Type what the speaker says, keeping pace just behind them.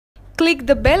Click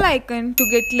the bell icon to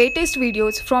get latest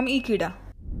videos from Ekeeda.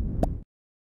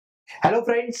 Hello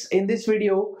friends, in this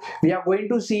video we are going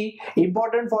to see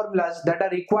important formulas that are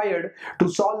required to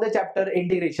solve the chapter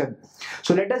integration.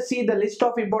 So let us see the list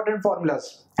of important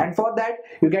formulas, and for that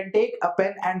you can take a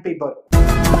pen and paper.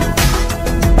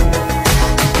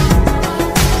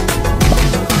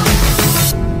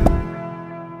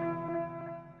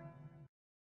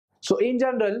 So in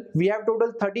general, we have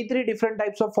total 33 different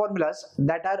types of formulas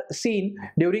that are seen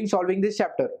during solving this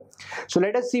chapter. So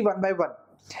let us see one by one.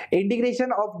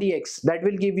 Integration of dx, that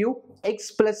will give you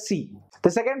x plus c.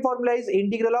 The second formula is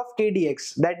integral of k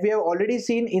dx, that we have already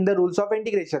seen in the rules of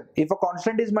integration. If a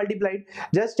constant is multiplied,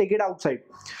 just take it outside.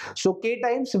 So k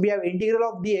times we have integral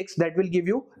of dx, that will give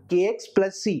you kx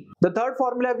plus c. The third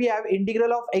formula we have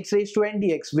integral of x raised to n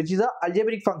dx, which is a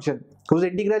algebraic function whose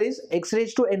integral is x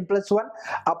raised to n plus 1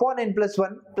 upon n plus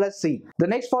 1 plus c. The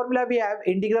next formula we have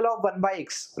integral of 1 by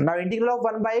x. Now integral of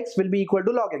 1 by x will be equal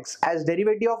to log x, as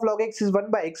derivative of log x is 1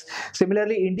 by x.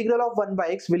 Similarly, integral of 1 by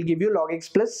x will give you log x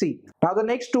plus c. Now the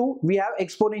next two we have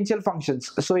exponential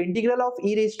functions. So integral of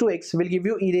e raised to x will give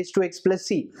you e raised to x plus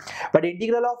c, but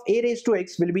integral of a raised to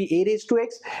x will be a raised to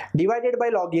x divided by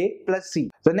log a plus c.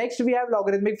 The next we have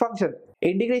logarithmic function.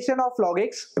 Integration of log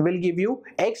x will give you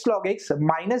x log x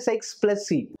minus x plus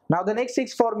c. Now the next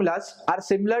six formulas are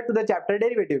similar to the chapter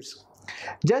derivatives.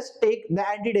 Just take the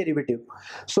antiderivative.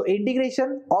 So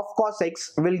integration of cos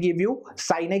x will give you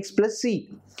sin x plus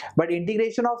c, but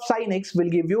integration of sin x will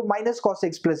give you minus cos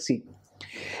x plus c.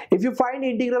 If you find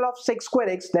integral of sec square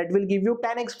x, that will give you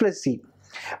tan x plus c,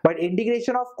 but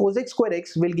integration of cosec square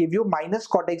x will give you minus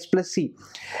cot x plus c.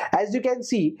 As you can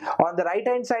see, on the right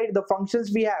hand side the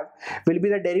functions we have will be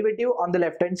the derivative on the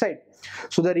left hand side.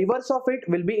 So the reverse of it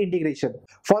will be integration,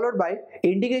 followed by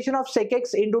integration of sec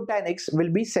x into tan x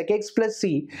will be sec x plus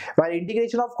c, while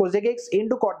integration of cosec x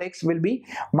into cot x will be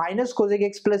minus cosec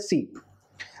x plus c.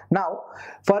 Now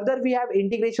further we have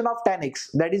integration of tan x,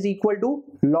 that is equal to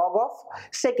log of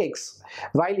sec x,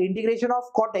 while integration of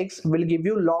cot x will give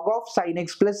you log of sin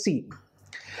x plus c.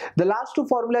 The last two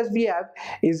formulas we have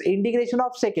is integration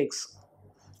of sec x,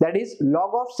 that is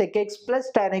log of sec x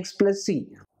plus tan x plus c,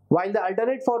 while the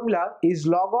alternate formula is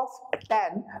log of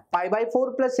tan pi by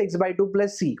 4 plus x by 2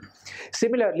 plus c.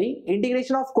 Similarly,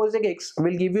 integration of cosec x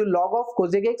will give you log of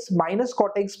cosec x minus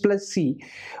cot x plus c,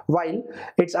 while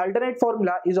its alternate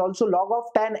formula is also log of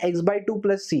tan x by 2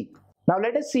 plus c. Now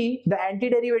let us see the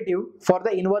antiderivative for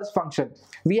the inverse function.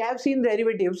 We have seen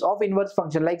derivatives of inverse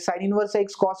function like sin inverse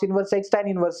x, cos inverse x, tan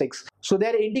inverse x. So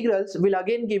their integrals will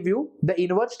again give you the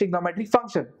inverse trigonometric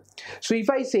function. So if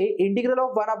I say integral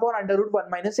of 1 upon under root 1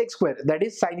 minus x square, that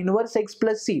is sin inverse x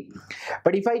plus c,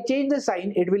 but if I change the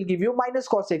sign, it will give you minus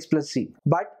cos x plus c.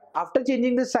 But after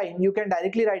changing the sign, you can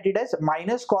directly write it as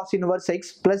minus cos inverse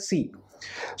x plus c.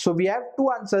 So we have two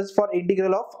answers for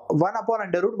integral of 1 upon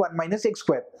under root 1 minus x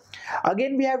square.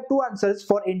 Again we have two answers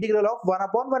for integral of 1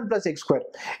 upon 1 plus x square.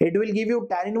 It will give you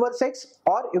tan inverse x,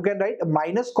 or you can write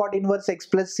minus cot inverse x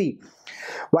plus c.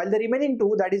 While the remaining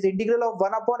two, that is integral of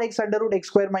 1 upon x under root x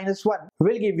square minus 1,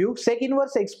 will give you sec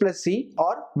inverse x plus c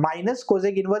or minus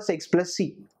cosec inverse x plus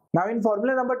c. Now in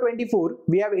formula number 24,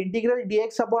 we have integral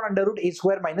dx upon under root a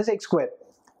square minus x square.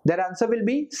 Their answer will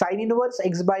be sin inverse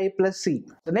x by a plus c.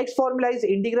 The next formula is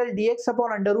integral dx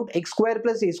upon under root x square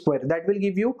plus a square. That will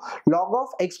give you log of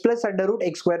x plus under root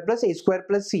x square plus a square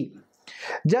plus c.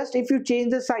 Just if you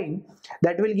change the sign,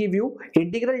 that will give you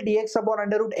integral dx upon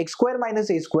under root x square minus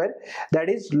a square, that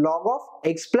is log of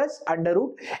x plus under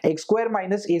root x square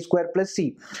minus a square plus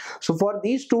c. So for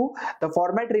these two, the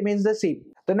format remains the same.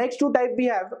 The next two type we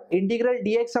have integral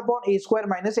dx upon a square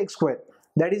minus x square,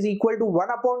 that is equal to 1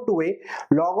 upon 2a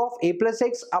log of a plus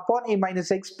x upon a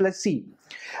minus x plus c.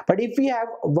 But if we have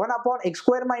 1 upon x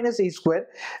square minus a square,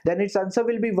 then its answer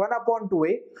will be 1 upon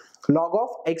 2a log of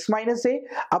x minus a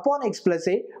upon x plus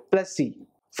a plus c.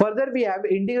 Further we have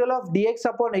integral of dx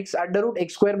upon x under root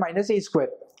x square minus a square,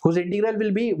 whose integral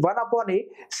will be 1 upon a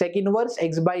sec inverse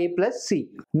x by a plus c.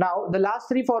 Now the last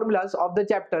three formulas of the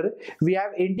chapter, we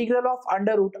have integral of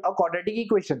under root a quadratic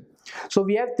equation. So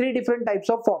we have three different types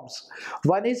of forms.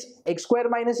 One is x square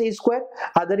minus a square,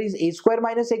 other is a square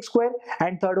minus x square,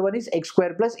 and third one is x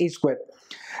square plus a square.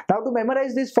 Now to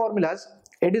memorize these formulas,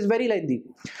 it is very lengthy,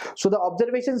 so the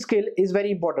observation skill is very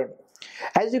important.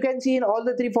 As you can see in all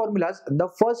the three formulas, the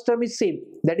first term is same,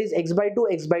 that is x by 2,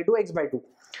 x by 2, x by 2,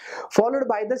 followed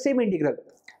by the same integral.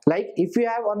 Like if you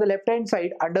have on the left hand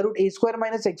side under root a square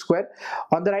minus x square,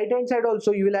 on the right hand side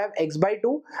also you will have x by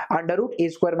 2 under root a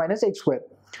square minus x square.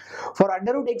 For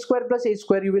under root x square plus a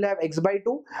square, you will have x by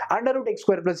 2 under root x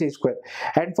square plus a square.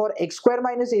 And for x square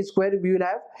minus a square, we will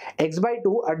have x by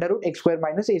 2 under root x square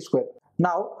minus a square.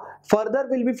 Now, further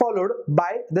will be followed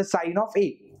by the sign of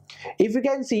a. If you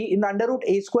can see, in under root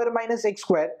a square minus x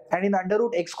square and in under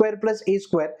root x square plus a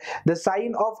square, the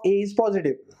sign of a is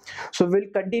positive. So we'll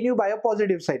continue by a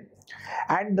positive sign.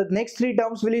 And the next three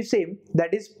terms will be same,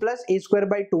 that is plus a square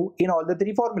by 2 in all the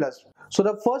three formulas. So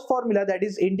the first formula, that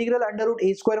is integral under root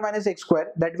a square minus x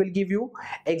square, that will give you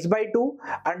x by 2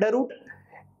 under root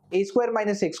a square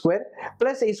minus x square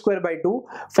plus a square by 2,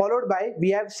 followed by we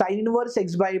have sin inverse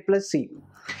x by plus c.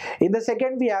 In the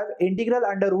second, we have integral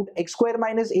under root x square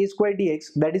minus a square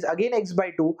dx, that is again x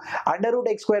by 2 under root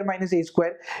x square minus a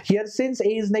square. Here, since a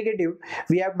is negative,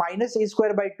 we have minus a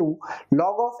square by 2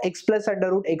 log of x plus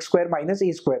under root x square minus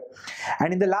a square.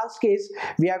 And in the last case,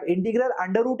 we have integral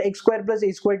under root x square plus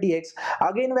a square dx,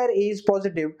 again where a is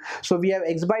positive, so we have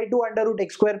x by 2 under root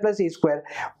x square plus a square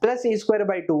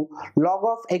by 2 log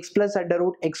of x plus under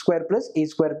root x square plus a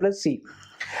square plus c.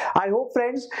 I hope,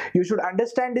 friends, you should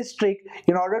understand this trick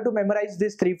in order to memorize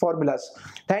these three formulas.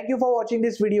 Thank you for watching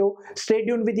this video. Stay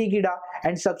tuned with Ekeeda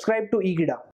and subscribe to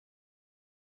Ekeeda.